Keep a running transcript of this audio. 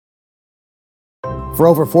For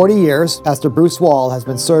over 40 years, Pastor Bruce Wall has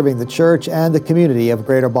been serving the church and the community of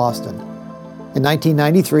Greater Boston. In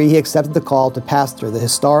 1993, he accepted the call to pastor the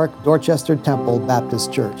historic Dorchester Temple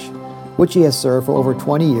Baptist Church, which he has served for over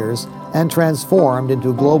 20 years and transformed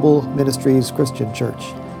into Global Ministries Christian Church,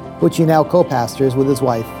 which he now co-pastors with his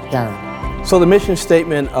wife, Karen. So the mission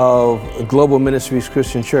statement of Global Ministries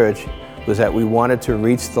Christian Church was that we wanted to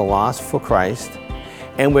reach the lost for Christ,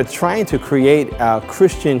 and we're trying to create a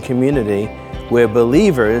Christian community where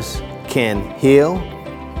believers can heal,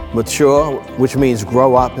 mature, which means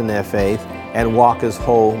grow up in their faith, and walk as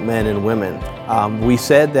whole men and women. We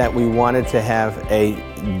said that we wanted to have a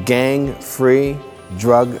gang-free,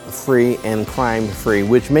 drug-free, and crime-free,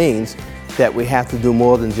 which means that we have to do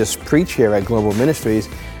more than just preach here at Global Ministries.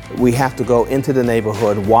 We have to go into the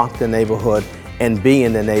neighborhood, walk the neighborhood, and be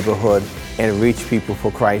in the neighborhood and reach people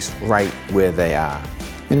for Christ right where they are.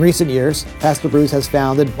 In recent years, Pastor Bruce has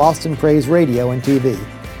founded Boston Praise Radio and TV,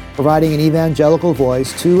 providing an evangelical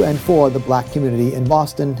voice to and for the Black community in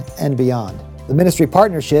Boston and beyond. The ministry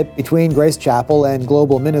partnership between Grace Chapel and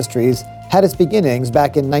Global Ministries had its beginnings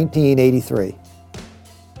back in 1983.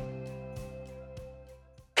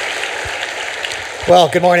 Well,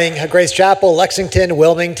 good morning, Grace Chapel, Lexington,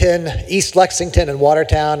 Wilmington, East Lexington, and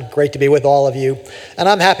Watertown. Great to be with all of you. And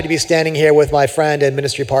I'm happy to be standing here with my friend and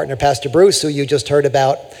ministry partner, Pastor Bruce, who you just heard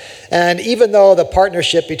about. And even though the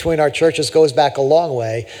partnership between our churches goes back a long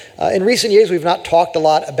way, in recent years we've not talked a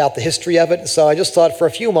lot about the history of it. So I just thought for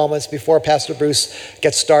a few moments before Pastor Bruce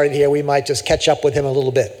gets started here, we might just catch up with him a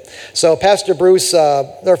little bit. So Pastor Bruce, there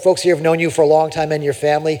are folks here who have known you for a long time and your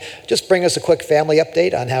family. Just bring us a quick family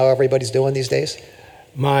update on how everybody's doing these days.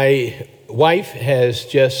 My wife has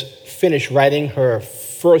just finished writing her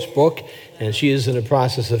first book, and she is in the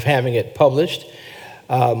process of having it published.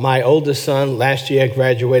 My oldest son last year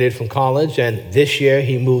graduated from college, and this year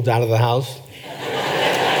he moved out of the house.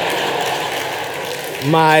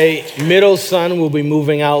 My middle son will be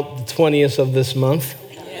moving out the 20th of this month.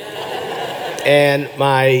 And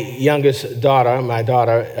my youngest daughter,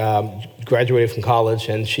 graduated from college,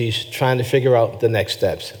 and she's trying to figure out the next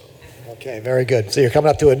steps. Okay, very good. So you're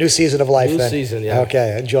coming up to a new season of life then? New season, yeah.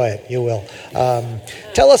 Okay, enjoy it. You will.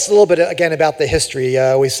 Tell us a little bit, again, about the history.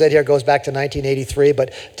 We said here it goes back to 1983,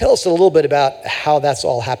 but tell us a little bit about how that's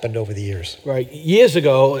all happened over the years. Right. Years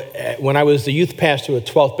ago, when I was the youth pastor at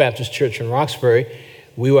 12th Baptist Church in Roxbury,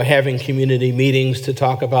 we were having community meetings to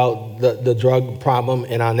talk about the drug problem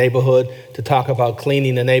in our neighborhood, to talk about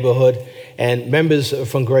cleaning the neighborhood, and members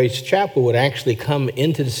from Grace Chapel would actually come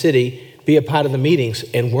into the city, be a part of the meetings,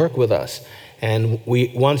 and work with us. And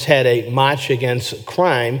we once had a march against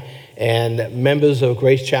crime, and members of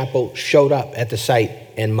Grace Chapel showed up at the site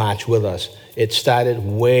and marched with us. It started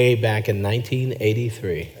way back in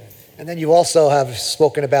 1983. And then you also have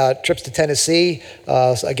spoken about trips to Tennessee,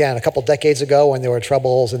 again, a couple decades ago when there were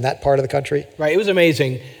troubles in that part of the country. Right, it was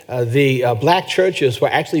amazing. The black churches were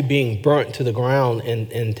actually being burnt to the ground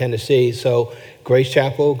in Tennessee. So Grace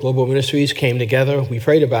Chapel, Global Ministries came together. We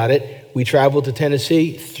prayed about it. We traveled to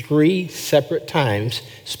Tennessee 3 separate times,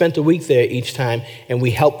 spent a week there each time, and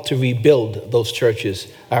we helped to rebuild those churches.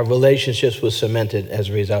 Our relationships were cemented as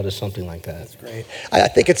a result of something like that. That's great. I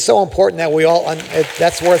think it's so important that we all,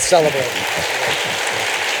 that's worth celebrating.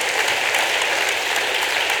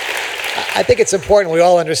 I think it's important we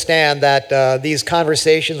all understand that these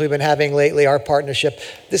conversations we've been having lately, our partnership,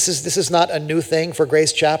 this is not a new thing for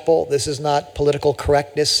Grace Chapel. This is not political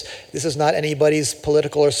correctness. This is not anybody's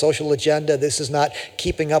political or social agenda. This is not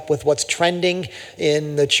keeping up with what's trending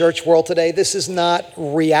in the church world today. This is not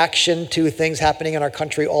reaction to things happening in our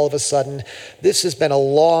country all of a sudden. This has been a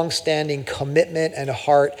long-standing commitment and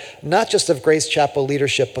heart, not just of Grace Chapel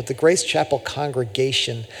leadership, but the Grace Chapel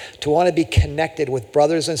congregation, to want to be connected with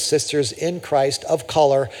brothers and sisters in Christ of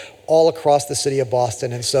color all across the city of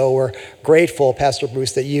Boston. And so we're grateful, Pastor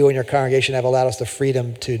Bruce, that you and your congregation have allowed us the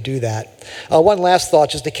freedom to do that. One last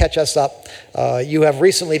thought, just to catch us up. You have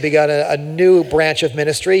recently begun a new branch of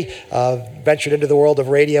ministry, ventured into the world of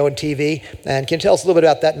radio and TV. And can you tell us a little bit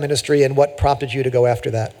about that ministry and what prompted you to go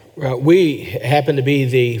after that? We happen to be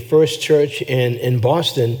the first church in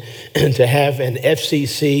Boston to have an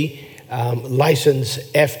FCC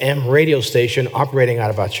licensed FM radio station operating out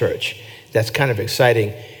of our church. That's kind of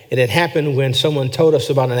exciting. And it happened when someone told us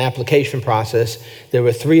about an application process. There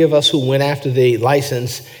were 3 of us who went after the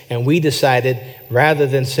license, and we decided, rather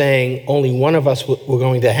than saying only one of us were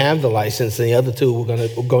going to have the license and the other 2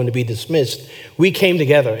 were going to be dismissed, we came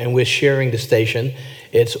together and we're sharing the station.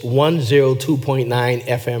 It's 102.9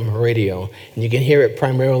 FM radio, and you can hear it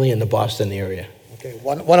primarily in the Boston area. Okay,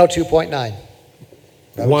 102.9.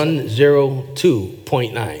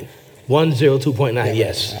 102.9. 102.9,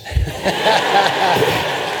 yes.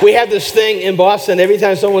 We have this thing in Boston, every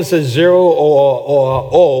time someone says 0 or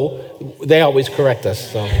O, they always correct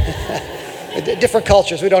us. So. Different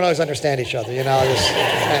cultures, we don't always understand each other,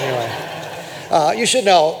 anyway. You should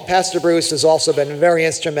know, Pastor Bruce has also been very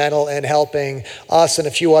instrumental in helping us and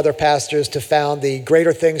a few other pastors to found the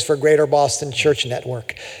Greater Things for Greater Boston Church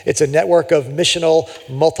Network. It's a network of missional,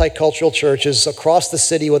 multicultural churches across the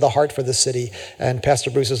city with a heart for the city. And Pastor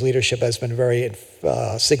Bruce's leadership has been very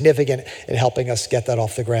significant in helping us get that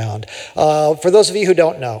off the ground. For those of you who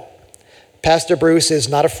don't know, Pastor Bruce is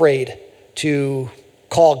not afraid to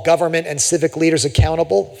call government and civic leaders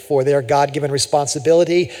accountable for their God-given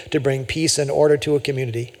responsibility to bring peace and order to a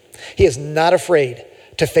community. He is not afraid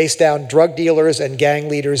to face down drug dealers and gang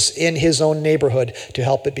leaders in his own neighborhood to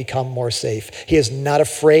help it become more safe. He is not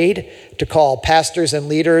afraid to call pastors and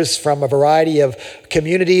leaders from a variety of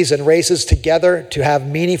communities and races together to have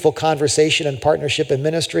meaningful conversation and partnership in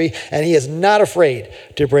ministry. And he is not afraid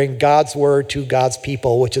to bring God's word to God's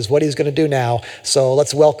people, which is what he's going to do now. So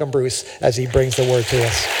let's welcome Bruce as he brings the word to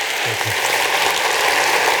us. Thank you.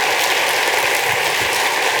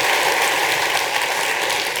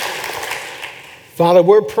 Father,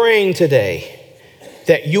 we're praying today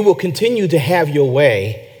that you will continue to have your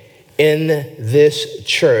way in this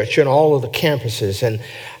church and all of the campuses. And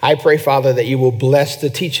I pray, Father, that you will bless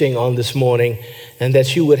the teaching on this morning and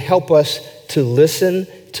that you would help us to listen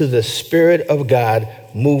to the Spirit of God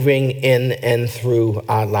moving in and through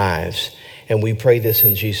our lives. And we pray this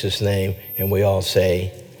in Jesus' name, and we all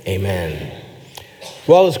say amen.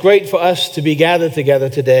 Well, it's great for us to be gathered together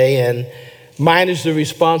today, and mine is the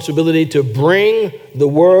responsibility to bring the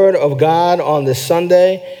word of God on this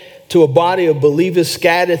Sunday to a body of believers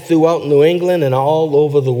scattered throughout New England and all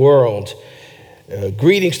over the world.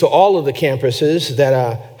 Greetings to all of the campuses that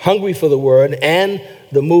are hungry for the word and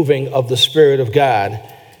the moving of the Spirit of God.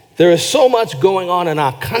 There is so much going on in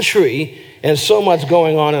our country and so much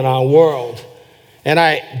going on in our world. And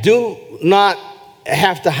I do not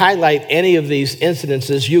have to highlight any of these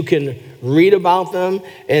incidences. You can read about them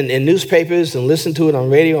in newspapers and listen to it on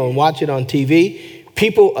radio and watch it on TV.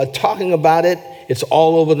 People are talking about it. It's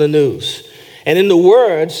all over the news. And in the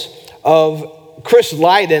words of Chris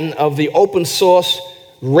Lydon of the open source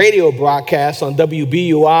radio broadcast on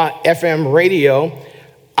WBUR FM radio,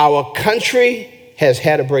 our country has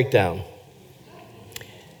had a breakdown.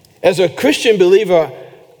 As a Christian believer,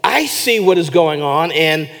 I see what is going on,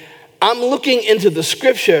 and I'm looking into the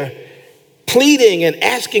scripture, pleading and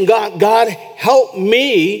asking God, help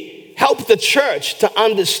me, help the church to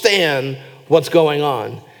understand what's going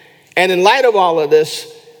on. And in light of all of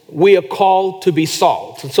this, we are called to be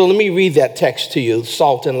salt. And so let me read that text to you,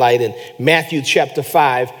 salt and light, in Matthew chapter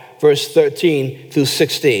 5, verse 13 through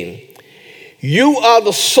 16. You are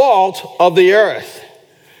the salt of the earth.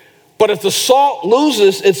 But if the salt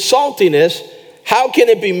loses its saltiness, how can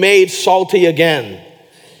it be made salty again?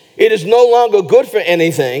 It is no longer good for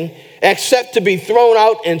anything except to be thrown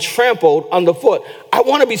out and trampled underfoot. I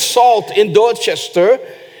want to be salt in Dorchester.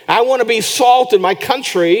 I want to be salt in my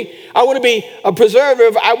country. I want to be a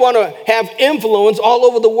preservative. I want to have influence all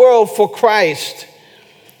over the world for Christ.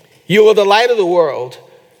 You are the light of the world.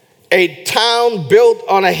 A town built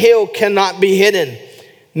on a hill cannot be hidden.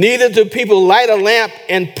 Neither do people light a lamp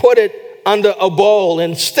and put it under a bowl.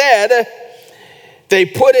 Instead, they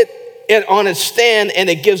put it on a stand, and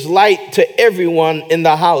it gives light to everyone in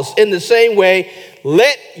the house. In the same way,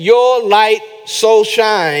 let your light so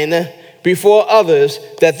shine before others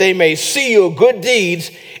that they may see your good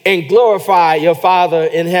deeds and glorify your Father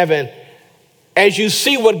in heaven. As you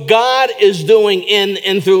see what God is doing in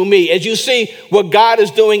and through me, as you see what God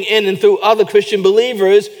is doing in and through other Christian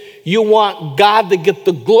believers, you want God to get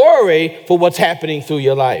the glory for what's happening through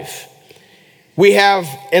your life. We have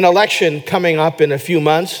an election coming up in a few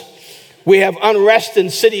months. We have unrest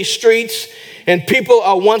in city streets, and people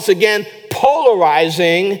are once again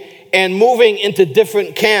polarizing and moving into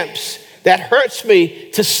different camps. That hurts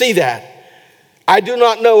me to see that. I do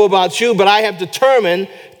not know about you, but I have determined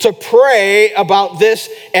to pray about this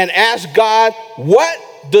and ask God, what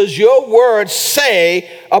does your word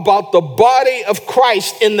say about the body of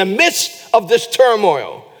Christ in the midst of this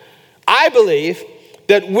turmoil? I believe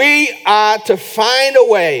that we are to find a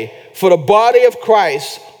way for the body of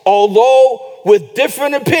Christ, although with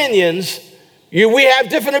different opinions, we have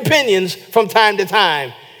different opinions from time to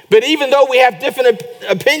time. But even though we have different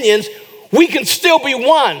opinions, we can still be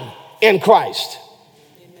one in Christ.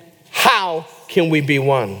 Amen. How can we be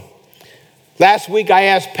one? Last week, I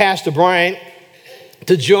asked Pastor Bryant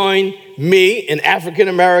to join me, an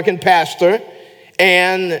African-American pastor,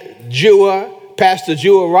 and Jua, Pastor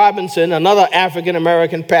Jewel Robinson, another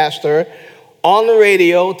African-American pastor, on the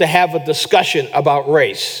radio to have a discussion about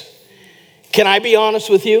race. Can I be honest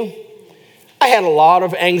with you? I had a lot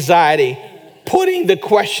of anxiety putting the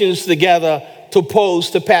questions together to pose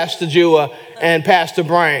to Pastor Jewel and Pastor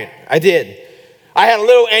Bryant. I did. I had a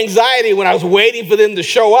little anxiety when I was waiting for them to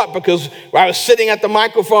show up because I was sitting at the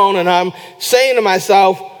microphone and I'm saying to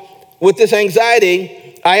myself, with this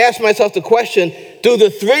anxiety, I asked myself the question, do the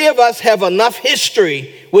three of us have enough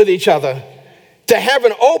history with each other to have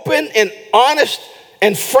an open and honest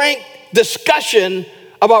and frank discussion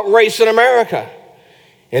about race in America?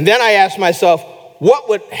 And then I asked myself, what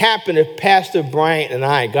would happen if Pastor Bryant and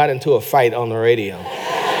I got into a fight on the radio?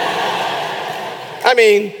 I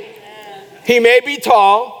mean, he may be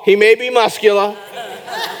tall, he may be muscular,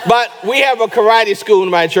 but we have a karate school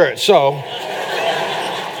in my church, so.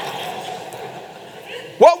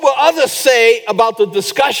 What will others say about the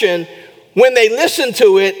discussion when they listen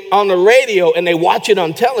to it on the radio and they watch it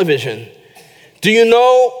on television? Do you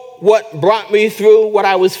know what brought me through what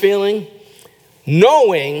I was feeling?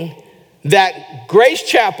 Knowing that Grace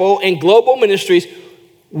Chapel and Global Ministries,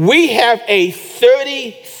 we have a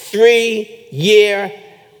 33-year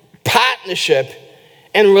partnership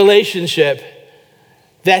and relationship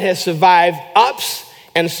that has survived ups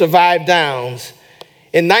and survived downs.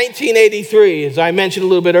 In 1983, as I mentioned a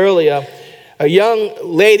little bit earlier, a young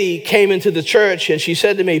lady came into the church and she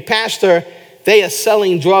said to me, Pastor, they are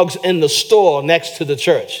selling drugs in the store next to the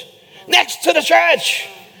church. Next to the church!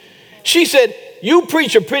 She said, you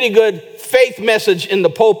preach a pretty good faith message in the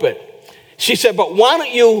pulpit. She said, but why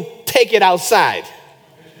don't you take it outside?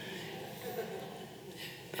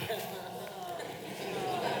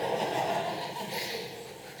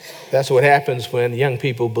 That's what happens when young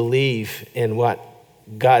people believe in what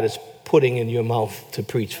God is putting in your mouth to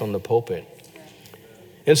preach from the pulpit.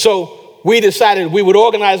 And so we decided we would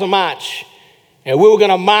organize a march. And we were going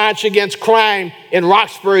to march against crime in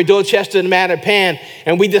Roxbury, Dorchester, and Mattapan.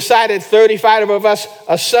 And we decided 35 of us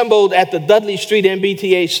assembled at the Dudley Street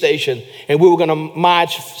MBTA station. And we were going to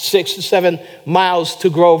march 6 to 7 miles to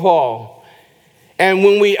Grove Hall. And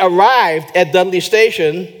when we arrived at Dudley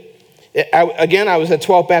Station, I was at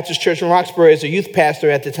 12th Baptist Church in Roxbury as a youth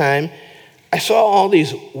pastor at the time. I saw all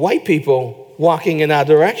these white people walking in our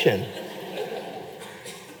direction.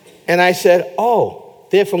 And I said, oh,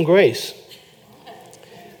 they're from Grace.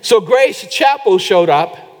 So Grace Chapel showed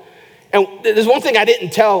up. And there's one thing I didn't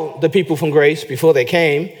tell the people from Grace before they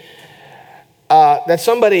came, that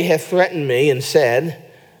somebody had threatened me and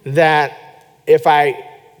said that if I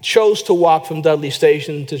chose to walk from Dudley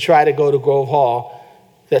Station to try to go to Grove Hall,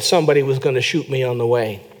 that somebody was going to shoot me on the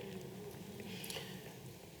way.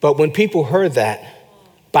 But when people heard that,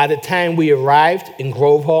 by the time we arrived in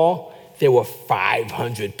Grove Hall, there were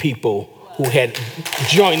 500 people who had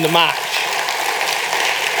joined the march.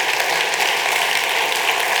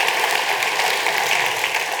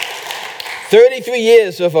 "33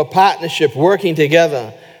 years of a partnership working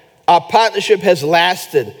together. Our partnership has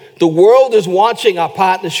lasted. The world is watching our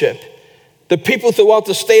partnership. The people throughout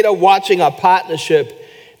the state are watching our partnership.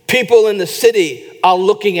 People in the city are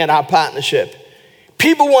looking at our partnership.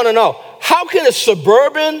 People want to know, how can a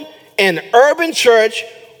suburban and urban church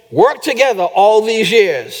work together all these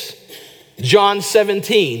years? John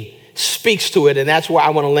 17 speaks to it, and that's where I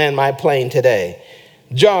want to land my plane today.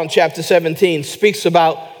 John chapter 17 speaks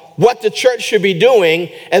about what the church should be doing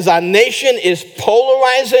as our nation is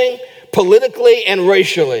polarizing politically and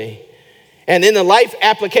racially. And in the Life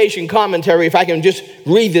Application Commentary, if I can just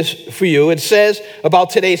read this for you, it says about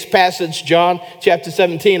today's passage, John chapter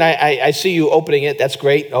 17. I see you opening it. That's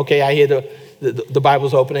great. Okay, I hear the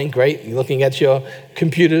Bible's opening. Great. You're looking at your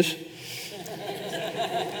computers.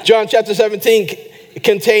 John chapter 17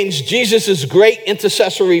 contains Jesus' great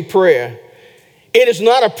intercessory prayer. It is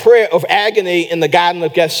not a prayer of agony in the Garden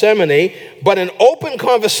of Gethsemane, but an open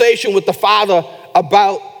conversation with the Father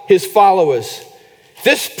about his followers.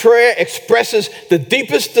 This prayer expresses the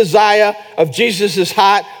deepest desire of Jesus'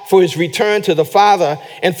 heart for his return to the Father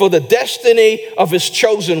and for the destiny of his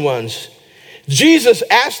chosen ones. Jesus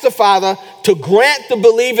asked the Father to grant the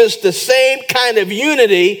believers the same kind of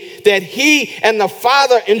unity that he and the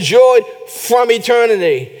Father enjoyed from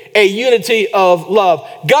eternity, a unity of love.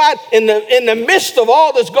 God, in the midst of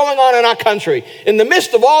all that's going on in our country, in the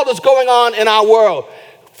midst of all that's going on in our world,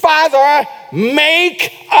 Father,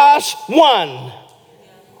 make us one.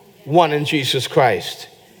 One in Jesus Christ.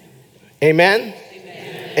 Amen?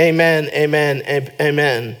 Amen, amen,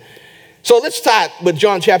 amen. So let's start with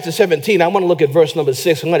John chapter 17. I want to look at verse number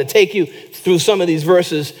 6. I'm going to take you through some of these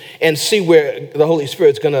verses and see where the Holy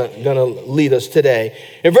Spirit's going to lead us today.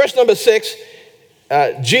 In verse number 6,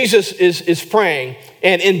 Jesus is praying.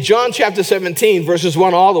 And in John chapter 17, verses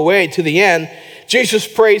 1 all the way to the end, Jesus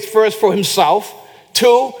prays first for himself.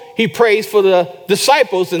 2, he prays for the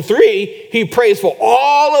disciples. And 3, he prays for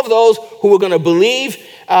all of those who are going to believe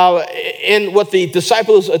in what the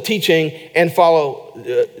disciples are teaching and follow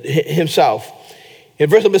himself. In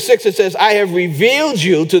verse number 6, it says, I have revealed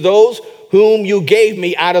you to those whom you gave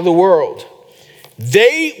me out of the world.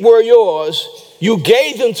 They were yours. You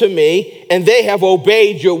gave them to me, and they have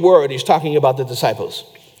obeyed your word. He's talking about the disciples.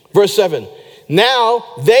 Verse 7, now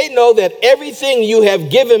they know that everything you have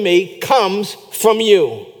given me comes from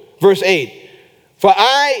you. Verse 8, for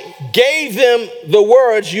I gave them the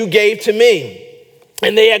words you gave to me,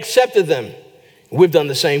 and they accepted them. We've done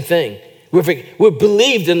the same thing. We've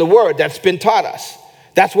believed in the word that's been taught us.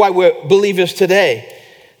 That's why we're believers today.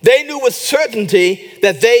 They knew with certainty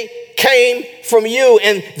that they came from you,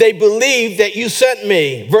 and they believed that you sent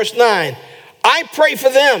me. Verse 9, I pray for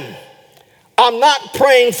them. I'm not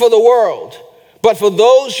praying for the world, but for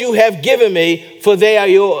those you have given me, for they are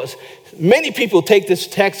yours. Many people take this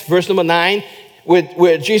text, verse number 9,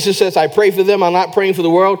 where Jesus says, I pray for them, I'm not praying for the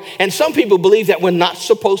world. And some people believe that we're not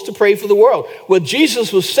supposed to pray for the world. What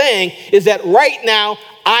Jesus was saying is that right now,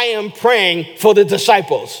 I am praying for the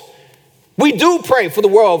disciples. We do pray for the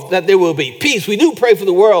world that there will be peace. We do pray for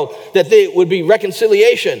the world that there would be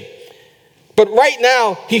reconciliation. But right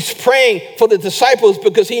now, he's praying for the disciples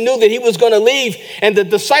because he knew that he was going to leave and the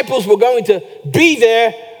disciples were going to be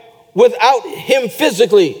there without him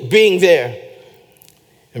physically being there.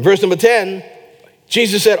 In verse number 10,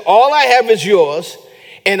 Jesus said, all I have is yours,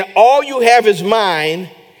 and all you have is mine,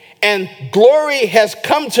 and glory has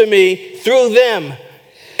come to me through them.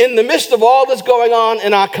 In the midst of all that's going on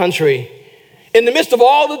in our country, in the midst of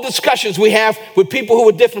all the discussions we have with people who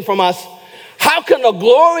are different from us, how can the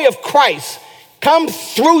glory of Christ come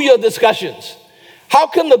through your discussions? How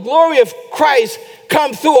can the glory of Christ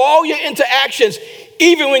come through all your interactions,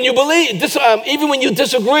 even when you even when you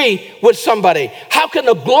disagree with somebody? How can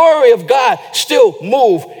the glory of God still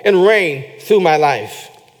move and reign through my life?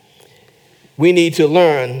 We need to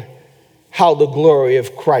learn how the glory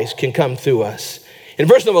of Christ can come through us. In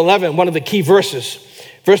verse number 11, one of the key verses,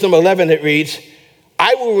 verse number 11, it reads,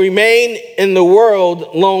 I will remain in the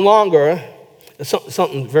world no longer.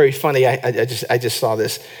 Something very funny, I just saw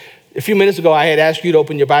this. A few minutes ago, I had asked you to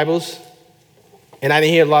open your Bibles, and I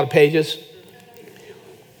didn't hear a lot of pages.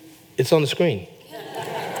 It's on the screen.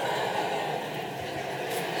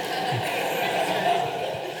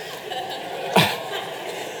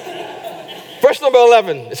 Verse number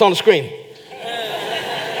 11, it's on the screen.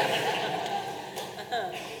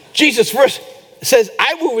 Jesus first says,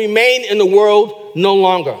 I will remain in the world no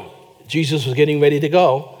longer. Jesus was getting ready to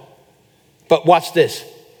go. But watch this.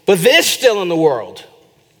 But they're still in the world.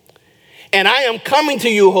 And I am coming to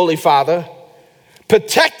you, Holy Father.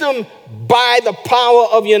 Protect them by the power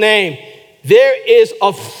of your name. There is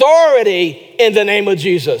authority in the name of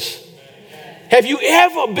Jesus. Have you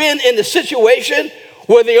ever been in a situation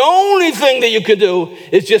where the only thing that you could do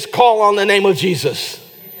is just call on the name of Jesus?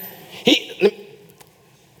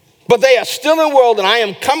 But they are still in the world, and I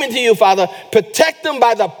am coming to you, Father. Protect them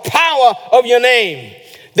by the power of your name,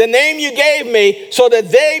 the name you gave me, so that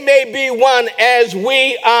they may be one as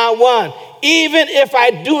we are one. Even if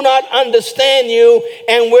I do not understand you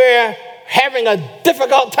and we're having a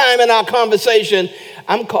difficult time in our conversation,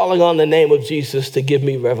 I'm calling on the name of Jesus to give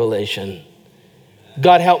me revelation.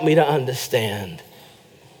 God, help me to understand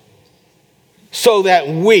so that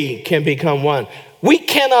we can become one. We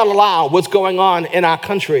cannot allow what's going on in our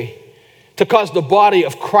country to cause the body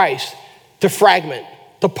of Christ to fragment,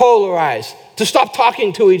 to polarize, to stop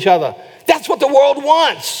talking to each other. That's what the world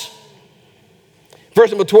wants. Verse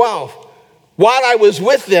number 12. While I was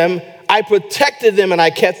with them, I protected them and I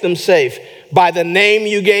kept them safe by the name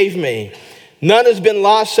you gave me. None has been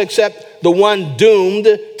lost except the one doomed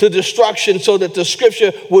to destruction so that the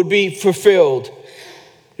scripture would be fulfilled.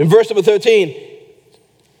 In verse number 13,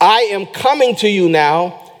 I am coming to you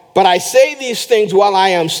now, but I say these things while I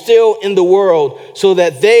am still in the world, so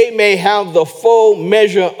that they may have the full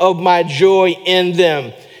measure of my joy in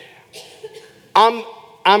them. I'm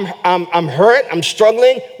hurt. I'm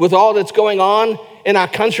struggling with all that's going on in our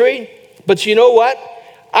country. But you know what?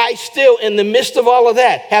 I still, in the midst of all of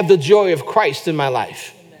that, have the joy of Christ in my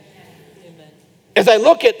life. Amen. As I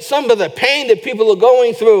look at some of the pain that people are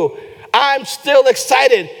going through, I'm still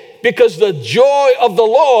excited because the joy of the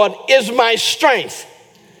Lord is my strength.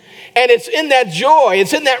 And it's in that joy,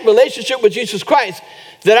 it's in that relationship with Jesus Christ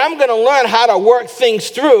that I'm going to learn how to work things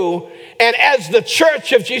through. And as the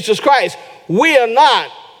church of Jesus Christ, we are not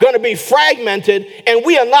going to be fragmented, and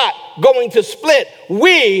we are not going to split.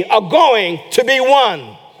 We are going to be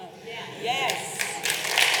one. Yes.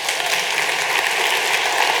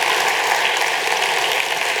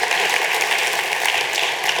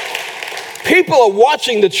 People are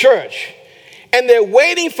watching the church, and they're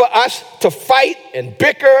waiting for us to fight and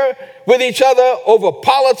bicker with each other over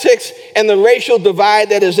politics and the racial divide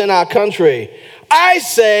that is in our country. I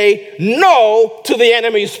say no to the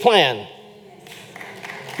enemy's plan.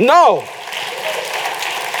 No.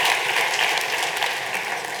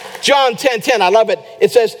 John 10:10, I love it.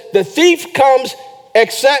 It says, the thief comes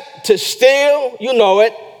except to steal, you know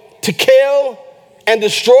it, to kill and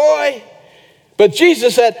destroy. But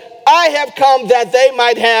Jesus said, I have come that they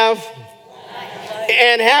might have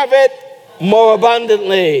and have it more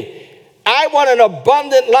abundantly. I want an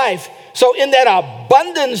abundant life. So in that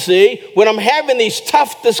abundancy, when I'm having these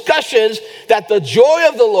tough discussions, that the joy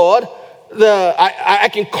of the Lord, I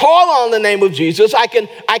can call on the name of Jesus. I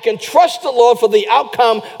can trust the Lord for the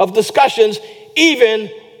outcome of discussions, even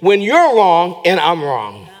when you're wrong and I'm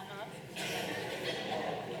wrong.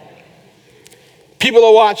 People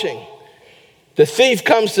are watching. The thief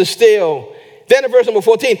comes to steal. Then in verse number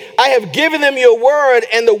 14, I have given them your word,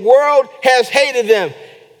 and the world has hated them.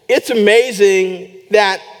 It's amazing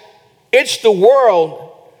that it's the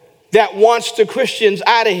world that wants the Christians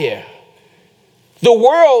out of here. The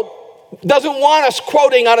world doesn't want us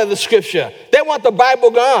quoting out of the scripture. They want the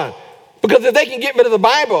Bible gone. Because if they can get rid of the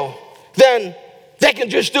Bible, then they can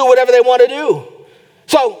just do whatever they want to do.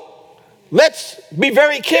 So let's be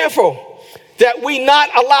very careful that we not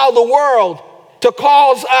allow the world to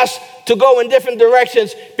cause us to go in different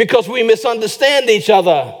directions because we misunderstand each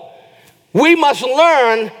other. We must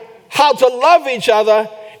learn how to love each other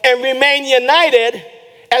and remain united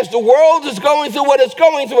as the world is going through what it's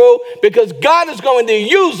going through, because God is going to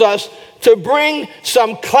use us to bring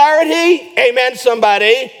some clarity, amen,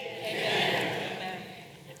 somebody, amen,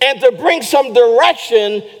 and to bring some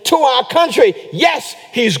direction to our country. Yes,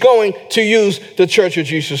 he's going to use the Church of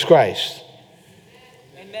Jesus Christ.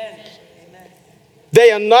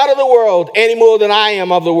 They are not of the world any more than I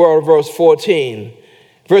am of the world, verse 14.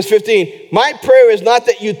 Verse 15, my prayer is not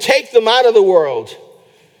that you take them out of the world.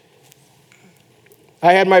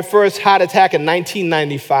 I had my first heart attack in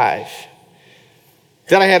 1995.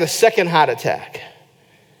 Then I had a second heart attack.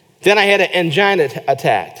 Then I had an angina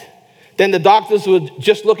attack. Then the doctors were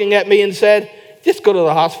just looking at me and said, just go to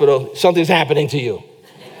the hospital. Something's happening to you.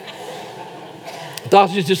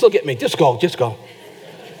 Doctors just look at me. Just go.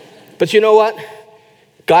 But you know what?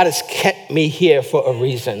 God has kept me here for a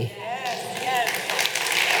reason.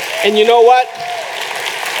 And you know what?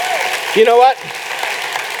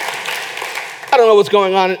 I don't know what's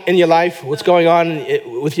going on in your life, what's going on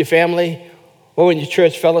with your family or in your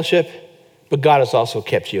church fellowship, but God has also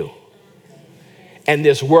kept you. And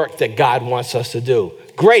there's work that God wants us to do.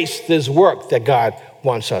 Grace, there's work that God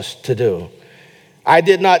wants us to do. I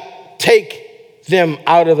did not take them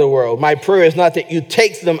out of the world. My prayer is not that you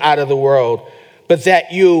take them out of the world, but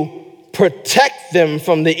that you protect them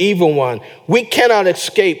from the evil one. We cannot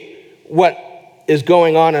escape what is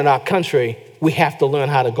going on in our country. We have to learn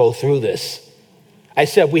how to go through this. I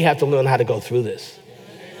said we have to learn how to go through this.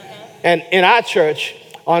 And in our church,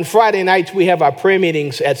 on Friday nights, we have our prayer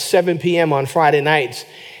meetings at 7 p.m. on Friday nights.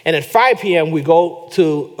 And at 5 p.m., we go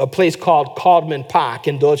to a place called Caldman Park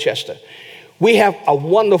in Dorchester. We have a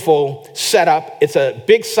wonderful setup. It's a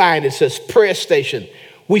big sign that says prayer station.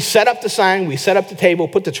 We set up the sign, we set up the table,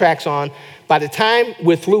 put the tracks on. By the time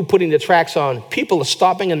we're through putting the tracks on, people are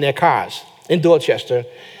stopping in their cars in Dorchester,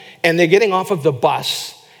 and they're getting off of the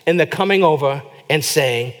bus, and they're coming over and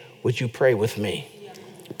saying, would you pray with me?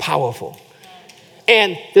 Powerful.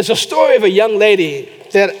 And there's a story of a young lady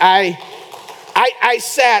that I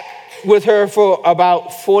sat with her for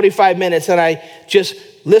about 45 minutes, and I just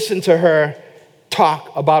listened to her talk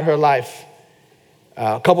about her life.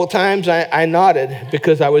 A couple of times I nodded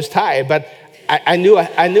because I was tired, but I knew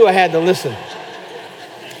I had to listen.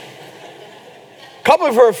 A couple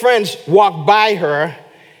of her friends walked by her,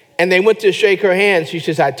 and they went to shake her hand. She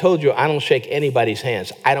says, I told you I don't shake anybody's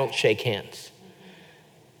hands. I don't shake hands.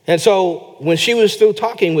 And so when she was through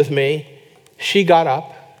talking with me, she got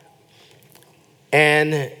up,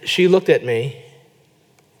 and she looked at me.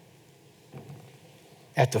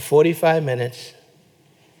 After 45 minutes,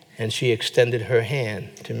 and she extended her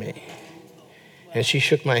hand to me. And she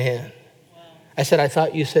shook my hand. I said, I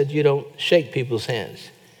thought you said you don't shake people's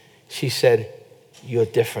hands. She said, you're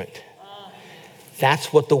different.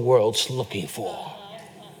 That's what the world's looking for.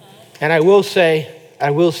 And I will say,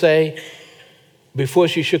 before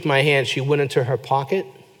she shook my hand, she went into her pocket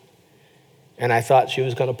and I thought she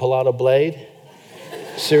was going to pull out a blade.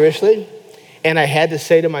 Seriously. And I had to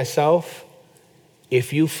say to myself,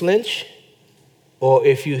 if you flinch or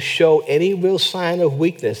if you show any real sign of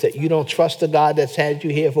weakness, that you don't trust the God that's had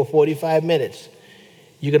you here for 45 minutes,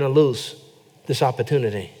 you're going to lose this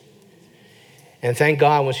opportunity. And thank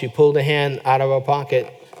God when she pulled a hand out of her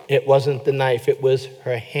pocket, it wasn't the knife, it was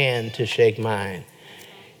her hand to shake mine.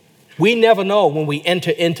 We never know when we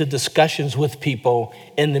enter into discussions with people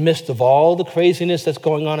in the midst of all the craziness that's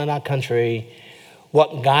going on in our country,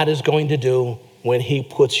 what God is going to do when he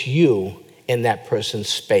puts you in that person's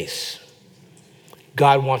space.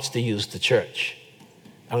 God wants to use the church.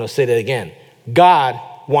 I'm going to say that again. God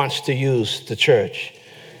wants to use the church.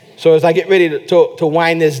 So as I get ready to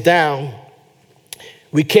wind this down,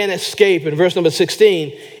 we can't escape. In verse number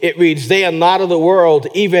 16, it reads, they are not of the world,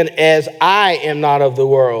 even as I am not of the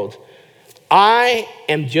world. I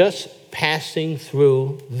am just passing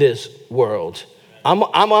through this world. I'm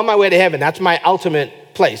on my way to heaven. That's my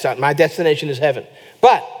ultimate place. My destination is heaven.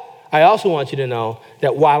 But I also want you to know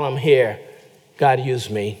that while I'm here, God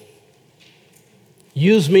used me.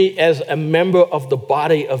 Use me as a member of the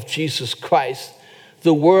body of Jesus Christ.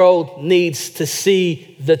 The world needs to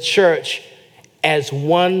see the church as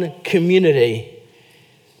one community,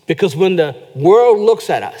 because when the world looks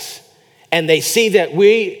at us and they see that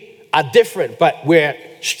we are different, but we're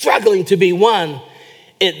struggling to be one,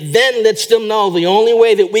 it then lets them know the only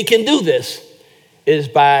way that we can do this is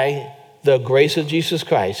by the grace of Jesus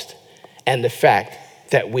Christ and the fact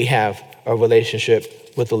that we have a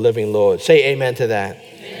relationship with the living Lord. Say amen to that.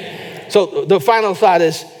 Amen. So the final thought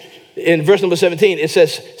is in verse number 17, it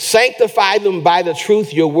says, sanctify them by the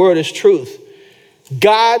truth. Your word is truth.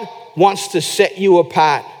 God wants to set you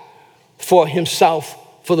apart for himself,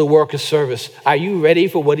 for the work of service. Are you ready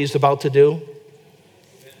for what he's about to do?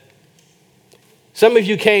 Some of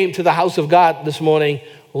you came to the house of God this morning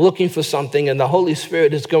looking for something, and the Holy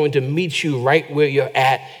Spirit is going to meet you right where you're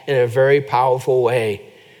at in a very powerful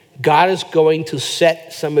way. God is going to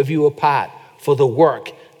set some of you apart for the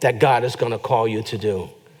work that God is going to call you to do.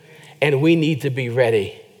 And we need to be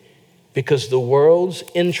ready, because the world's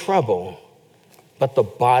in trouble, but the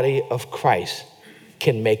body of Christ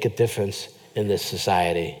can make a difference in this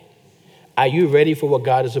society. Are you ready for what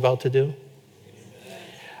God is about to do?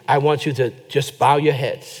 I want you to just bow your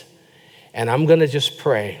heads, and I'm going to just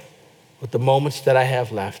pray with the moments that I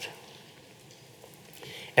have left.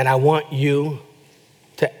 And I want you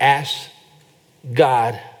to ask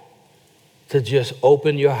God to just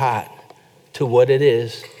open your heart to what it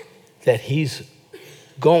is that he's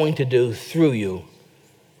going to do through you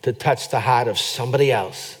to touch the heart of somebody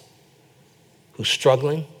else who's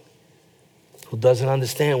struggling, who doesn't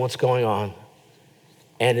understand what's going on,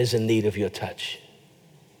 and is in need of your touch.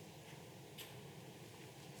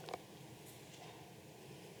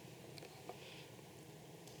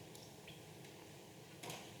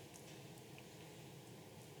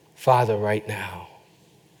 Father, right now,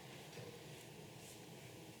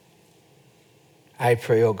 I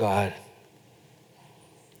pray, oh God,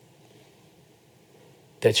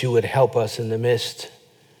 that you would help us in the midst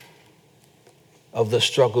of the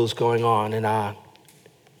struggles going on in our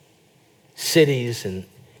cities and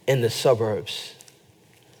in the suburbs.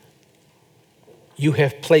 You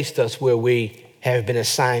have placed us where we have been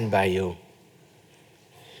assigned by you.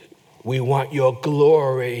 We want your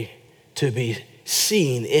glory to be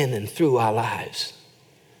seen in and through our lives.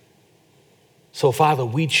 So, Father,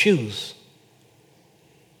 we choose,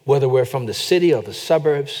 whether we're from the city or the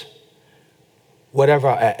suburbs, whatever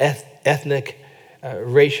our ethnic,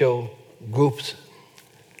 racial groups,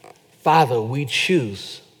 Father, we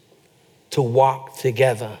choose to walk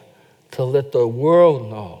together to let the world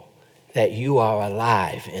know that you are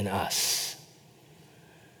alive in us.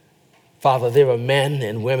 Father, there are men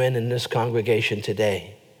and women in this congregation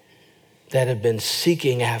today that have been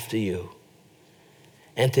seeking after you.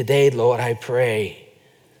 And today, Lord, I pray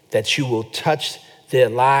that you will touch their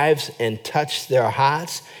lives and touch their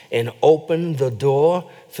hearts and open the door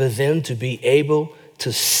for them to be able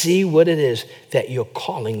to see what it is that you're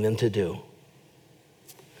calling them to do.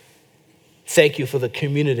 Thank you for the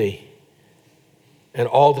community and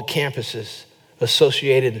all the campuses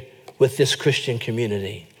associated with this Christian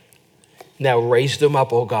community. Now raise them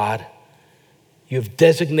up, oh God. You've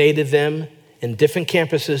designated them in different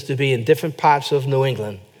campuses to be in different parts of New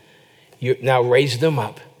England. You now raise them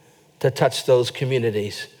up to touch those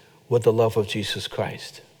communities with the love of Jesus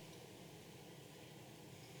Christ.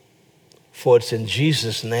 For it's in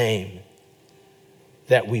Jesus' name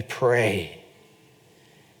that we pray,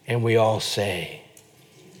 and we all say,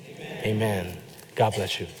 amen. Amen. God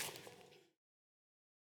bless you.